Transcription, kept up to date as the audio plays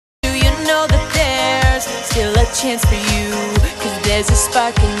know that there's still a chance for you, 'cause there's a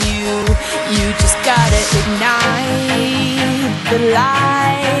spark in you. You just gotta ignite the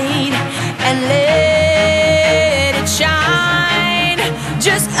light and let